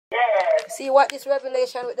See what this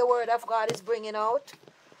revelation with the word of God is bringing out?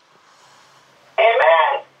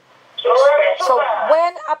 Amen. So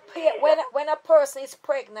when a person is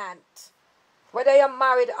pregnant, whether you're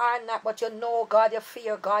married or not, but you know God, you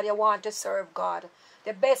fear God, you want to serve God,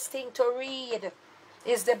 the best thing to read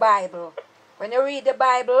is the Bible. When you read the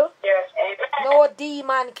Bible, Yes. no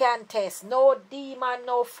demon can test, no demon,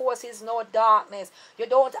 no forces, no darkness. You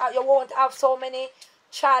won't have so many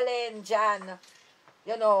challenge and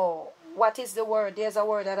what is the word? There's a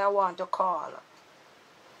word that I want to call.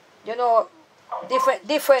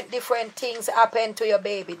 Different things happen to your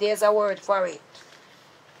baby. There's a word for it.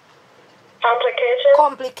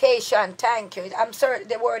 Complication, thank you. I'm certain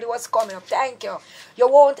the word was coming up. Thank you. You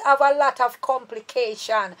won't have a lot of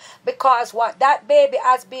complication because what? That baby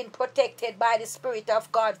has been protected by the Spirit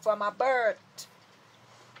of God from a birth.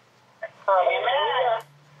 Amen.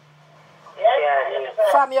 Yes.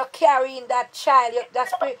 From you carrying that child,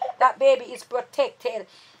 that baby is protected.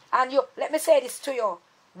 And let me say this to you.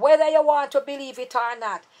 Whether you want to believe it or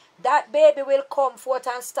not, that baby will come forth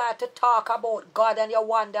and start to talk about God and you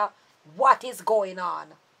wonder what is going on.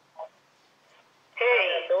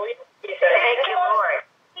 Hey, thank you, Lord.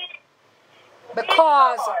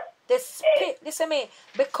 Because listen to me,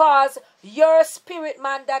 because your spirit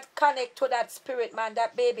man that connect to that spirit man,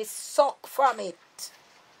 that baby suck from it.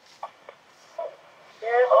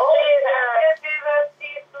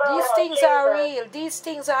 These things are real. These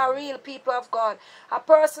things are real, people of God. A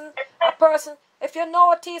person, if you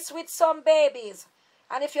notice with some babies,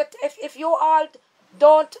 and if you all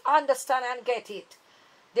don't understand and get it,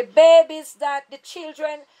 the babies that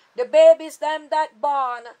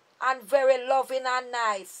born and very loving and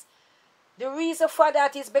nice, the reason for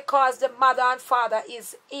that is because the mother and father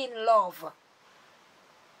is in love.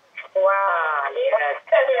 Wow, yes.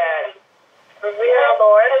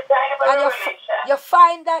 Lord. And you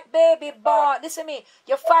find that baby born, listen to me,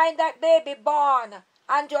 you find that baby born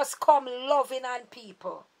and just come loving on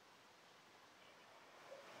people.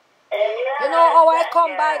 You know how I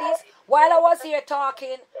come by this? While I was here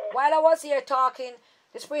talking,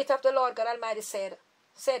 the Spirit of the Lord God Almighty said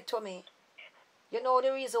to me,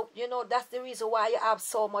 that's the reason why you have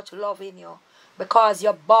so much love in you. Because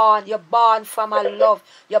you're born from a love.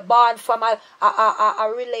 You're born from a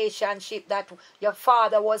relationship that your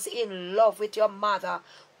father was in love with your mother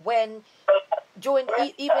even during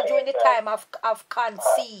the time of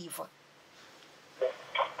conceive.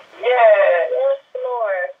 Yes,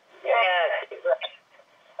 Lord. Yes.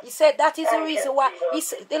 He said that is the reason why.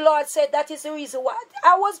 The Lord said that is the reason why.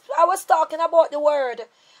 I was talking about the word,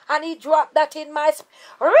 and He dropped that in my spirit.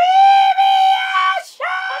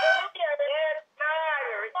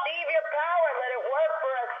 Receive your power. Let it work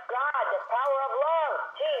for us, God. The power of love,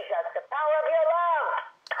 Jesus. The power of your love.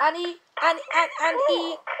 And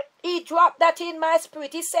he dropped that in my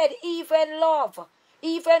spirit. He said, even love,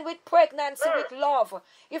 even with pregnancy, with love.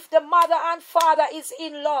 If the mother and father is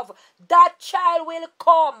in love, that child will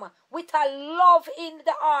come with a love in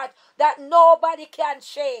the heart that nobody can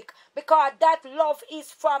shake, because that love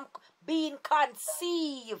is from being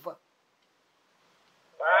conceived.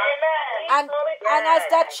 Amen. And as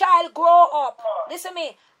that child grow up, listen to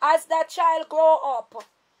me, as that child grow up,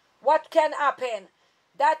 what can happen?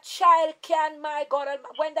 That child can, my God,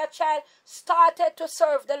 when that child started to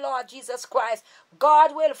serve the Lord Jesus Christ,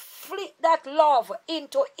 God will flip that love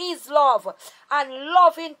into His love and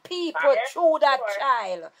loving people through that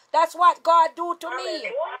child. That's what God do to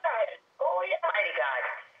me.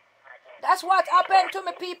 That's what happened to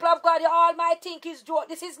me, people of God. You all might think it's joke.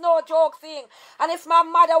 This is no joke thing. And if my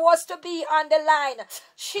mother was to be on the line,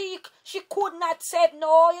 she could not said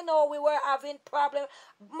no. We were having problems.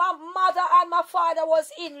 My mother and my father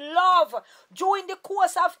was in love during the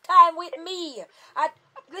course of time with me. And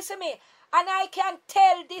listen to me. And I can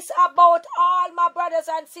tell this about all my brothers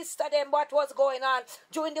and sisters them what was going on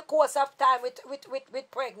during the course of time with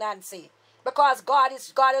pregnancy. Because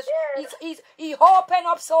He opened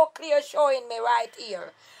up so clear, showing me right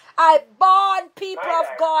here. I born people of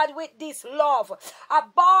God with this love. I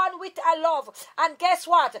born with a love. And guess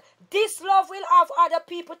what? This love will have other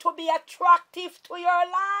people to be attractive to your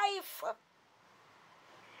life.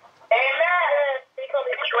 Amen.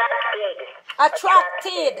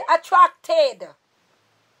 Attracted.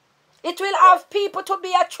 It will have people to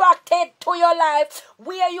be attracted to your life,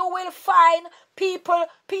 where you will find people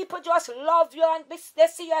just love you and they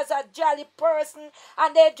see you as a jolly person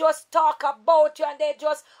and they just talk about you and they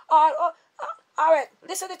just all right,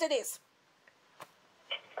 listen to this.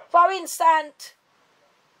 For instance,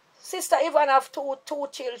 Sister Yvonne have two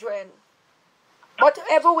children, but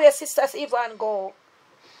everywhere Sister Yvonne go,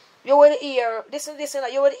 You will hear, listen,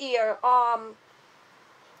 you will hear, Ivan,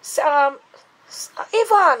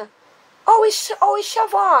 how is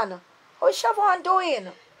Siobhan? How is Siobhan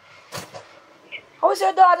doing? How is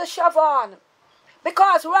your daughter Siobhan?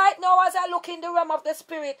 Because right now, as I look in the realm of the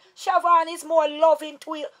spirit, Siobhan is more loving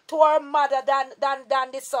to her mother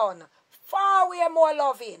than the son. Far way more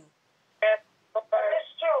loving. Yes,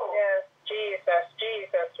 it's true. Yes, Jesus.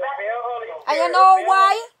 And you know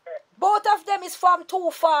why? Both of them is from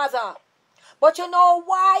two fathers. But you know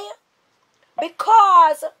why?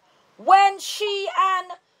 Because when she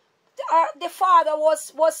and the father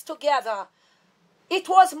was together, it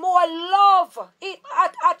was more love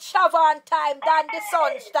at Siobhan time than the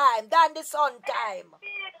son's time,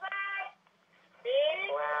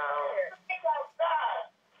 Wow.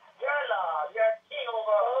 Your love, your king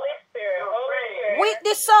over Holy Spirit. With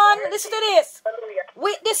the son, listen to this.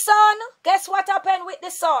 With the son, guess what happened with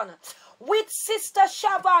the son? With Sister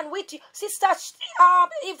Siobhan, with Sister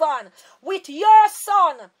Yvonne, with your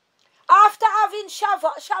son, after having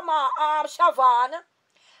Siobhan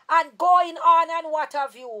and going on and what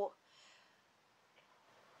have you,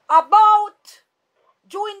 about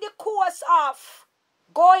during the course of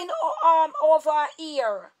going over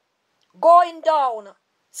here, going down,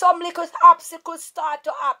 some little obstacles start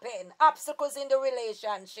to happen. Obstacles in the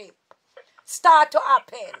relationship start to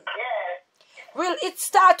happen. Yes. It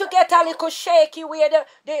start to get a little shaky where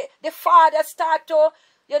the father start to,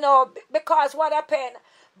 because what happened?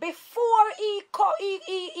 Before he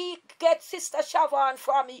get Sister Siobhan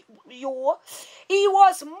from you, he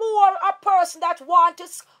was more a person that want to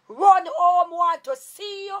run home, want to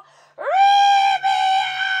see you.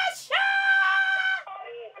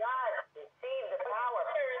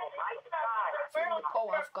 The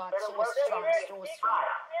power of God so strong, so strong.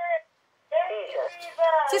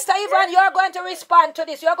 Sister Yvonne, you're going to respond to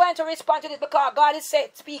this. You're going to respond to this because God is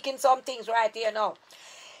speaking some things right here now.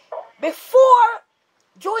 Before,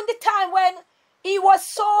 during the time when he was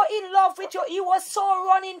so in love with you, he was so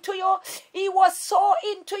running to you, he was so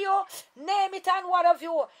into you, name it and what have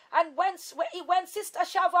you. And when Sister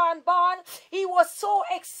Siobhan born, he was so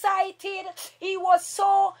excited, he was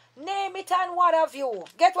so name it and what have you.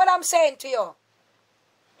 Get what I'm saying to you?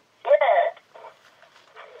 Yes.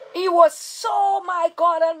 He was so, my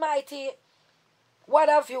God Almighty, what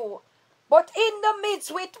have you. But in the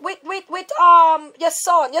midst with your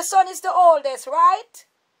son is the oldest, right?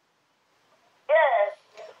 Yes.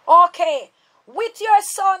 Okay. With your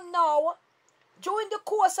son now, during the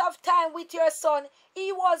course of time with your son,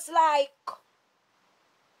 he was like,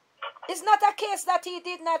 it's not a case that he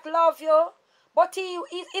did not love you, but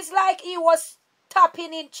it's like he was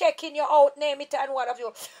tapping in, checking you out, name it and what have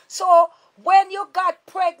you. So when you got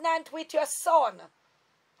pregnant with your son,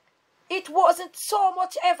 it wasn't so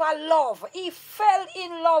much ever love. He fell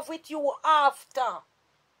in love with you after.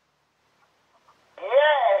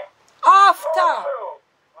 Yes. After.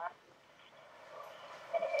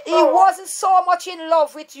 He wasn't so much in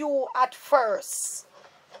love with you at first.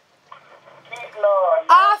 Lord.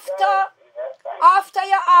 After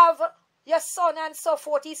you have your son and so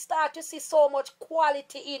forth, he start to see so much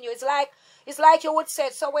quality in you. It's like you would say,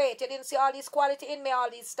 so wait, you didn't see all this quality in me all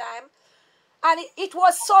this time. And it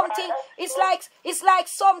was something, it's like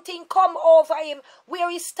something come over him where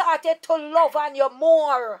he started to love on you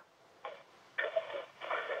more.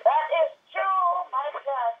 That is true, my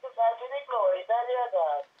God. To God be the glory. That is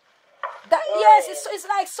God. Yes, it's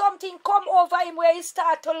like something come over him where he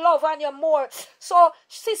start to love on you more. So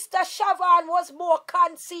Sister Siobhan was more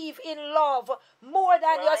conceived in love more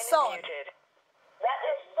than your son. That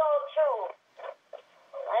is so true.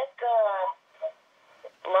 My God.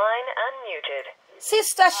 Line unmuted.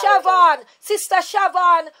 Sister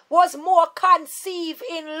Siobhan was more conceived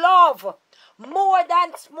in love more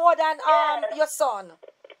than your son.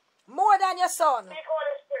 More than your son.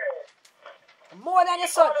 More than your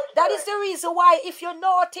son. That is the reason why, if you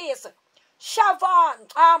notice, Siobhan,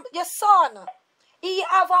 your son, he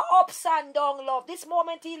have a ups and down love. This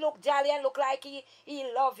moment he look jolly and look like he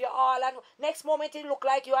love you all, and next moment he look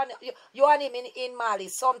like you and him in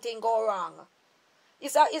malice. Something go wrong.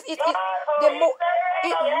 It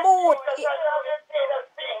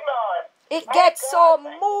gets so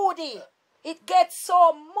moody. It gets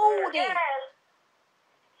so moody.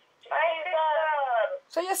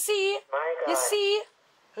 So you see,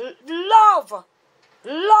 love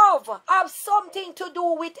have something to do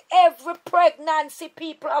with every pregnancy,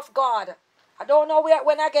 people of God. I don't know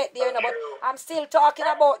when I get there, but I'm still talking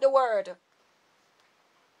about the word.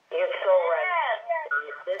 You're so right.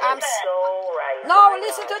 I'm so right. Now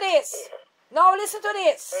listen to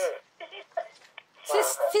this.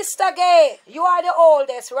 Sister Gay, you are the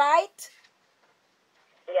oldest, right?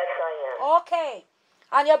 Yes, I am. Okay.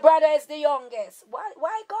 And your brother is the youngest.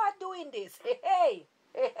 Why God doing this? Hey.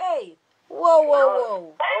 Whoa.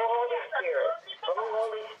 Oh, Holy Spirit. Oh,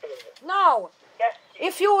 Holy Spirit. Now, Yes.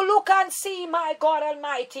 if you look and see, my God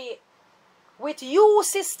Almighty, with you,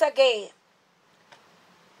 Sister Gay,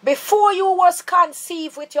 before you was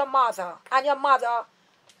conceived with your mother, and your mother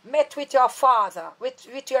met with your father,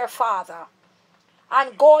 with your father,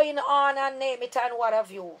 and going on and name it and what have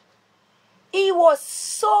you. He was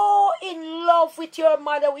so in love with your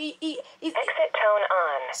mother. Exit tone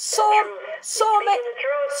on. So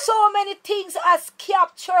many things has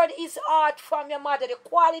captured his heart from your mother. The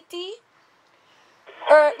quality.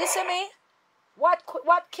 Listen to me. What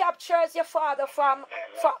captures your father from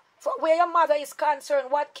where your mother is concerned?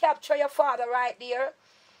 What captures your father right there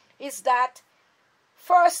is that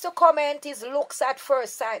first to comment is looks at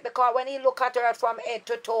first sight, because when he look at her from head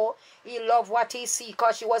to toe, he love what he see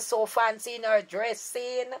because she was so fancy in her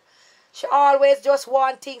dressing. She always just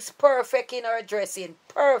want things perfect in her dressing.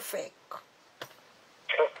 Perfect.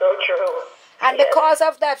 So true. And because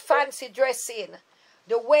of that fancy dressing,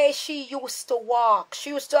 the way she used to walk, she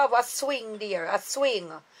used to have a swing there, a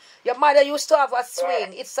swing. Your mother used to have a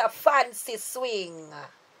swing. It's a fancy swing.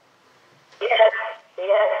 Yes,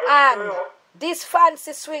 and true. This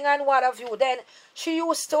fancy swing and what have you, then she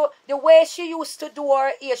used to, the way she used to do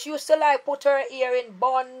her hair, she used to like put her hair in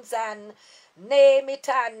buns and name it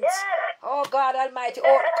and, oh God Almighty,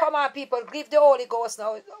 oh come on people, give the Holy Ghost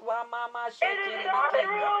now. Mama shaking It is not true. She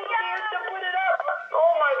used to put it up.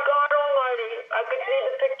 Oh my God Almighty. I could see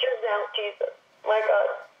the pictures now, Jesus. My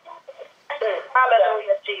God.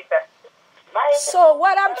 Hallelujah, Jesus. So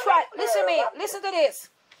what I'm trying, listen to this.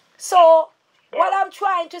 So what I'm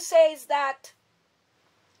trying to say is that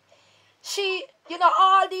she,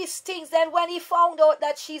 all these things, then when he found out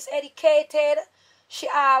that she's educated, she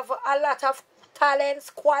have a lot of talents,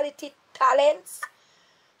 quality talents.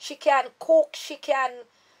 She can cook, she can,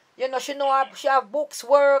 she have books,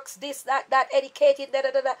 works, this, that, educated,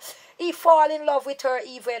 da. He fall in love with her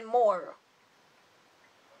even more.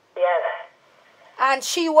 Yes. And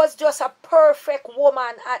she was just a perfect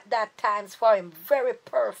woman at that time for him, very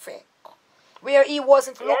perfect. Where he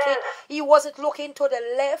wasn't looking to the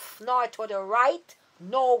left nor to the right,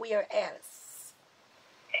 nowhere else.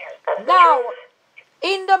 Now,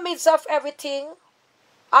 in the midst of everything,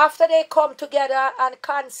 after they come together and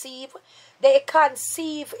conceive, they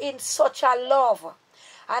conceive in such a love.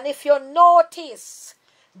 And if you notice,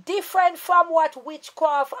 different from what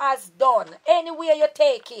witchcraft has done, anywhere you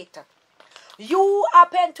take it, you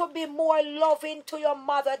happen to be more loving to your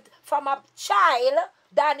mother from a child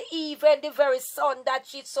than even the very son that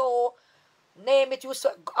she so, name it, used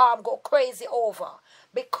to go crazy over.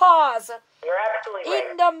 Because you're absolutely right.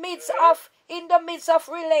 in the midst of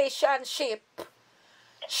relationship,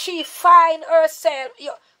 she find herself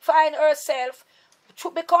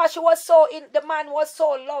because she was the man was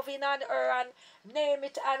so loving on her and name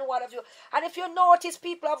it and what have you. And if you notice,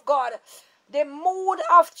 people of God, the mood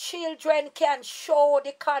of children can show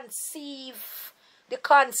the conception.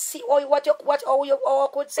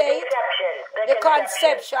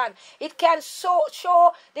 It can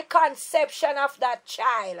show the conception of that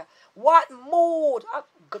child. What mood?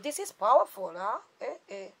 This is powerful, huh?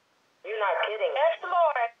 You're not kidding. Yes,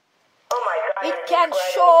 Lord. Oh my God.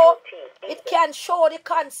 It can show the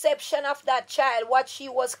conception of that child, what she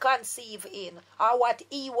was conceived in, or what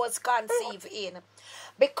he was conceived in.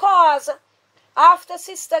 Because after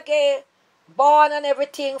Sister Gay born and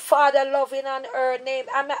everything, father loving on her name,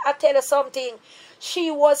 I tell you something,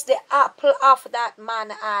 she was the apple of that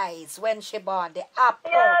man's eyes when she born. The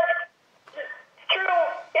apple. Yes, true.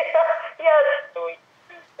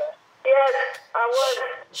 Yes, I was.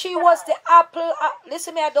 She was the apple.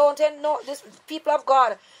 Listen me, I don't know this, people of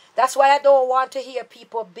God. That's why I don't want to hear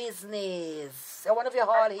people business. I want to hear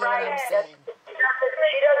all hear what I'm saying. She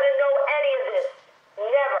doesn't know any of this.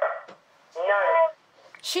 Never. None.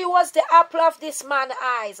 She was the apple of this man's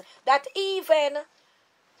eyes. That even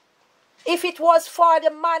if it was for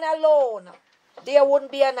the man alone, there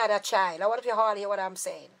wouldn't be another child. I want you all hear what I'm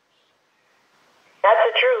saying. That's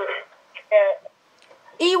the truth. Yeah.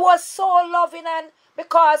 He was so loving, and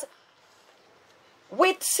because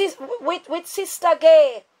with Sister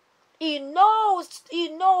Gay, he knows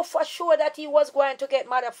for sure that he was going to get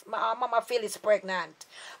Mama Phyllis pregnant.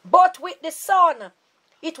 But with the son,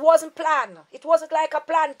 it wasn't planned. It wasn't like a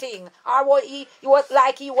planting. Or he was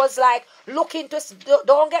like looking to.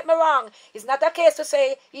 Don't get me wrong. It's not a case to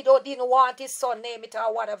say he didn't want his son, name it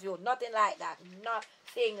or what have you. Nothing like that.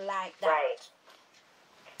 Nothing like that. Right.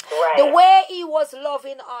 Right. The way he was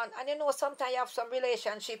loving on, and you know, sometimes you have some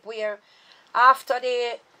relationship where after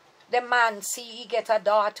the man see he get a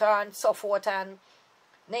daughter and so forth and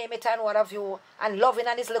name it and what have you, and loving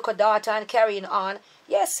on his little daughter and carrying on.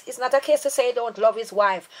 Yes, it's not a case to say he don't love his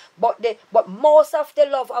wife, but most of the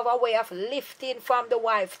love of a way of lifting from the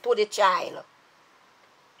wife to the child.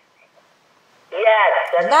 Yes,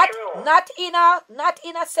 that's true. Not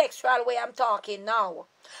in a sexual way I'm talking now,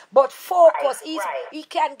 but focus. Right. He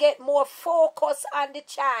can get more focus on the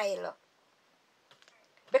child,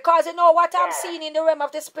 because you know what I'm seeing in the realm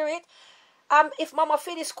of the spirit. If Mama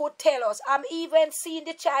Phyllis could tell us, I'm even seeing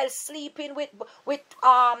the child sleeping with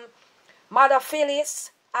Mother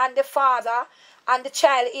Phyllis and the father and the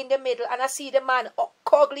child in the middle, and I see the man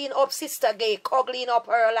cuddling up Sister Gay, cuddling up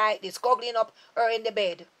her like this, cuddling up her in the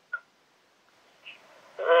bed.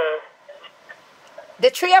 The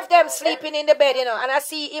three of them sleeping in the bed, you know, and I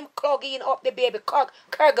see him clogging up the baby. Cuddle.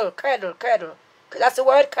 That's the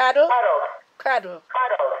word, cuddle? Cuddle.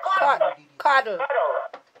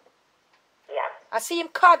 Yeah. I see him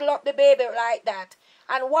cuddle up the baby like that.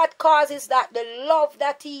 And what causes that? The love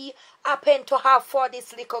that he happened to have for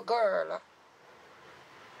this little girl.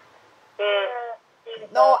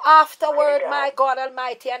 Now, afterward, my God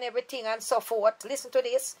Almighty and everything and so forth. Listen to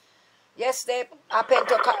this. Yes, they happened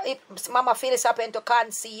to, Mama Phyllis happened to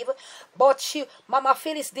conceive, but Mama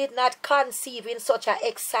Phyllis did not conceive in such an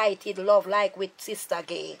excited love like with Sister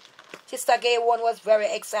Gay. Sister Gay one was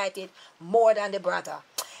very excited more than the brother.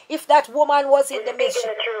 If that woman was in the midst,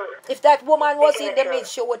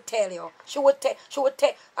 she would tell you. She would take,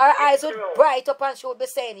 her eyes would bright up and she would be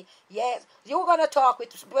saying, yes, you're going to talk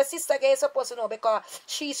with Sister Gay is supposed to know because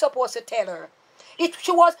she's supposed to tell her.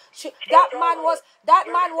 That man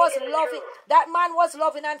was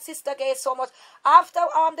loving and Sister Gay so much. After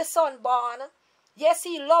the son born, yes,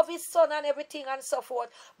 he loved his son and everything and so forth,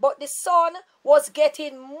 but the son was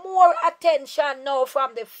getting more attention now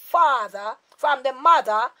from the father, from the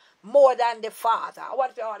mother, more than the father. I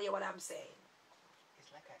want you all to hear what I'm saying.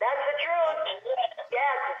 That's the truth.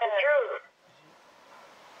 Yes, it's the truth.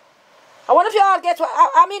 I wonder if you all get what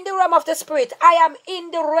I'm in the realm of the spirit. I am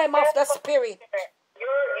in the realm of the spirit. You're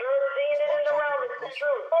seeing it in the realm. It's the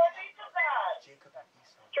truth.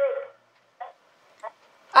 Truth.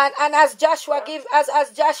 And as Joshua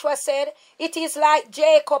as Joshua said, it is like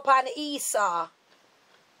Jacob and Esau.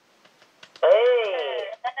 Hey,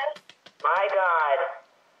 my God.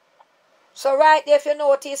 So right there, if you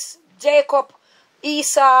notice, Jacob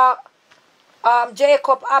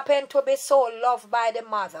happened to be so loved by the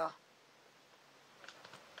mother.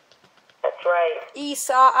 That's right.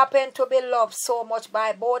 Esau happened to be loved so much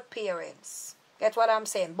by both parents. Get what I'm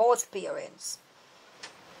saying? Both parents.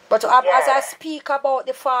 But as I speak about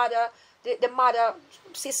the father, the mother,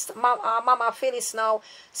 sister, Mama Phyllis now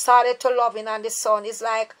started to love him, and the son is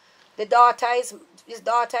like his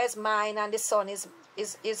daughter is mine and the son is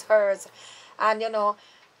hers. And you know,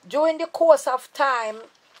 during the course of time,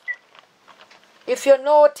 if you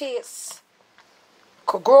notice,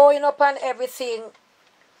 growing up and everything,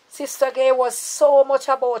 Sister Gay was so much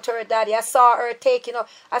about her daddy. I saw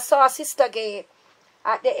Sister Gay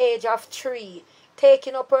at the age of 3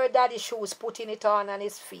 taking up her daddy's shoes, putting it on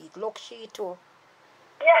his feet. Look, she too.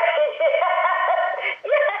 Yes, it's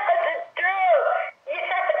true. Yes.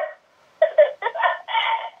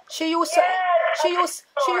 She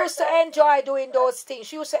used to enjoy doing those things.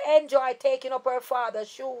 She used to enjoy taking up her father's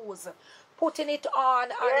shoes, putting it on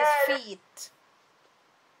his feet.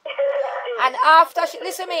 And after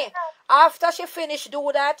she finished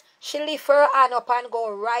do that, she lift her hand up and go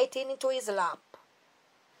right into his lap.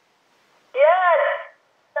 Yes.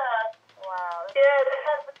 Wow. Yes.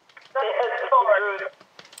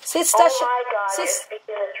 Sister,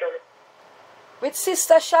 with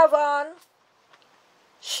Sister Siobhan,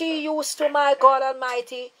 she used to, my God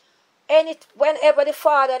Almighty, whenever the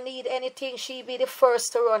father need anything, she be the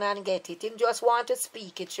first to run and get it. Him just want to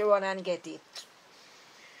speak it, she run and get it.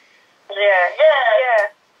 Yeah.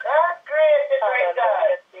 That's great,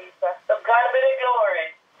 God. So God be the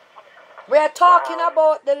glory. We are talking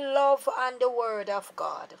about the love and the word of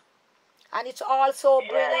God. And it's also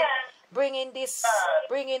bringing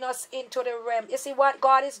us into the realm. You see what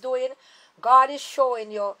God is doing? God is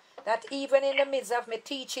showing you that even in the midst of me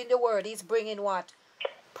teaching the word, he's bringing what?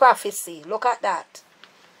 Prophecy. Look at that.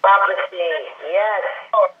 Prophecy, yes.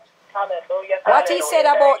 What he said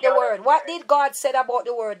about the word. What did God say about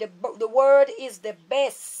the word? The word is the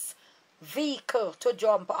best vehicle to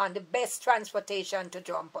jump on, the best transportation to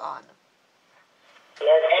jump on.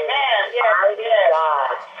 Yes, amen. Yes,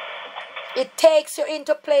 God. It takes you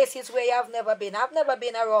into places where you have never been. I've never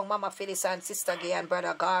been around Mama Phyllis and Sister Gay and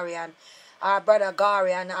Brother Gary and Brother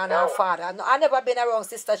Gary and our father. No, I've never been around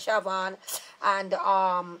Sister Shavan and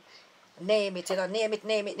name it,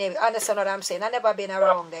 name it. Understand what I'm saying? I've never been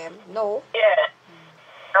around them. No. Yeah.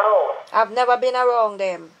 No. I've never been around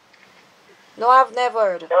them. No, I've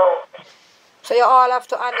never. No. So you all have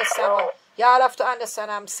to understand you all have to understand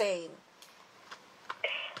what I'm saying.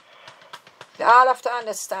 You all have to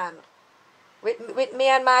understand. With me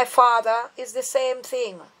and my father, it's the same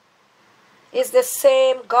thing. It's the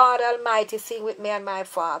same God Almighty thing with me and my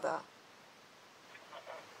father.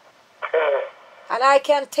 And I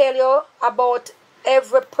can tell you about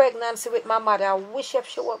every pregnancy with my mother. I wish if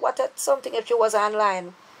she was, something if she was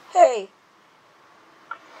online. Hey.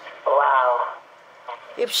 Wow.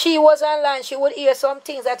 If she was online, she would hear some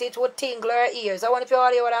things that it would tingle her ears. I want you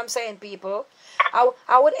all hear what I'm saying, people. I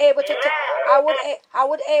would able to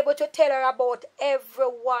tell her about every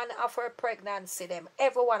one of her pregnancy,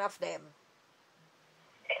 every one of them.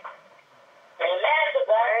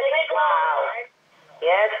 Wow.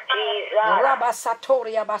 Yes, Jesus.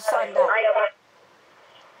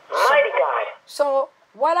 Mighty God. So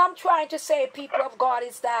what I'm trying to say, people of God,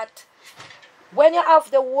 is that when you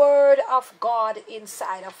have the word of God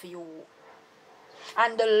inside of you,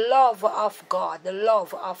 and the love of God,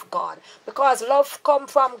 because love come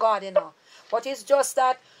from God, but it's just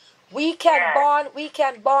that we can born with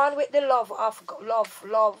the love of love,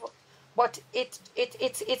 but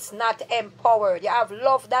it's not empowered. You have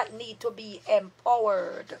love that need to be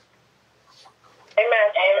empowered.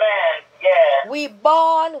 Amen. Yeah. We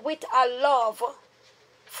born with a love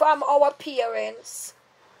from our parents,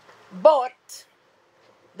 but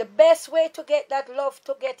the best way to get that love,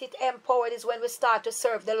 to get it empowered, is when we start to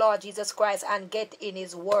serve the Lord Jesus Christ and get in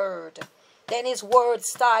His Word. Then His Word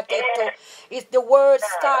started to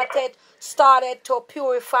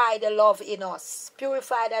purify the love in us.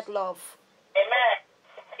 Purify that love. Amen.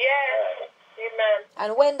 Yes. Amen.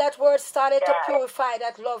 And when that Word started to purify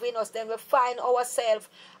that love in us, then we find ourselves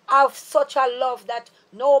have such a love that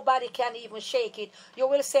nobody can even shake it. You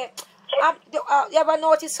will say, you ever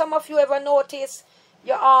notice, some of you ever notice,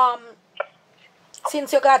 you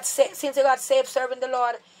since you got saved serving the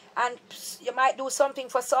Lord, and you might do something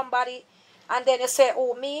for somebody, and then you say,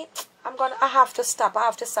 oh, me, I have to stop,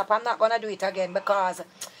 I'm not gonna do it again, because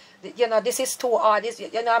this is too hard,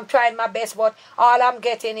 I'm trying my best, but all I'm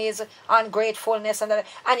getting is ungratefulness, and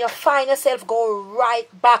you find yourself go right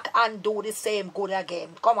back and do the same good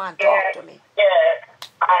again. Come on, talk to me.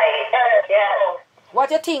 What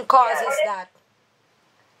do you think causes that?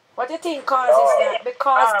 What do you think causes that?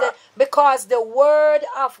 Because the word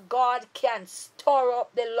of God can store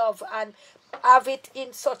up the love and have it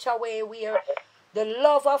in such a way where the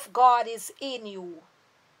love of God is in you.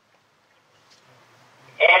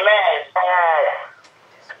 Amen.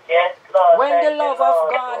 Yes, Lord. When the love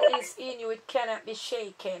of God is in you, it cannot be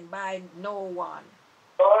shaken by no one.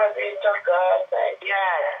 Lord be to God.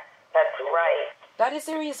 Yes, that's right. That is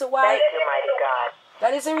the reason why. Thank you, mighty God.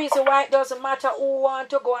 That is the reason why it doesn't matter who want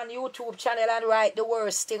to go on YouTube channel and write the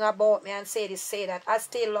worst thing about me and say this, say that. I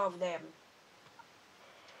still love them.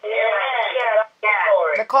 Yeah.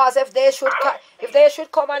 Because if they should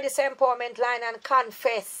come on this empowerment line and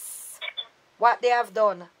confess what they have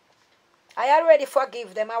done, I already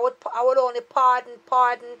forgive them. I would only pardon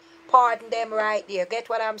them right there. Get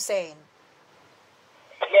what I'm saying?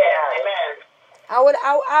 Yeah, amen.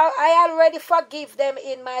 I already forgive them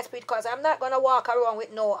in my spirit, because I'm not going to walk around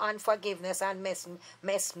with no unforgiveness and mess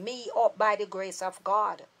me up by the grace of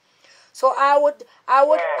God. So I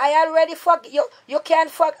already forgive you. You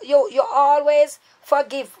always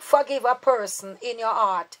forgive a person in your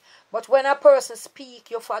heart, but when a person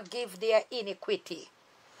speak, you forgive their iniquity.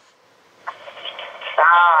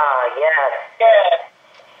 Yes.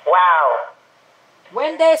 Wow.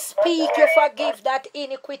 When they speak, you forgive that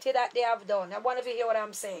iniquity that they have done. I want to hear what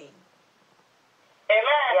I'm saying.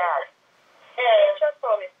 Amen. Yes.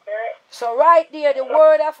 Holy Spirit. So right there, the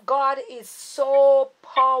word of God is so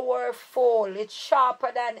powerful. It's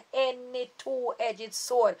sharper than any two-edged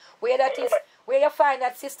sword. Where you find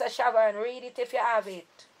that, Sister Shavan? Read it if you have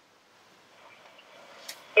it.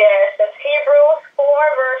 Yes, that's Hebrews 4,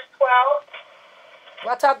 verse 12.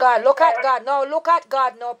 What a God. Look at God. No, look at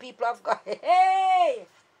God now, people of God. Hey!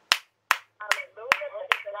 Hallelujah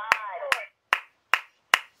to God.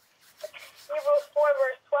 Hebrews 4,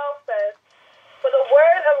 verse 12 says, for the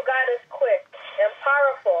word of God is quick and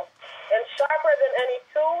powerful and sharper than any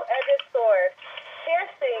two-edged sword,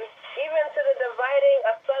 piercing even to the dividing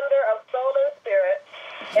asunder of soul and spirit,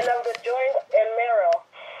 and of the joints and marrow,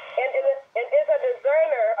 and is a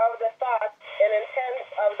discerner of the thoughts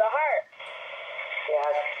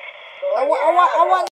I want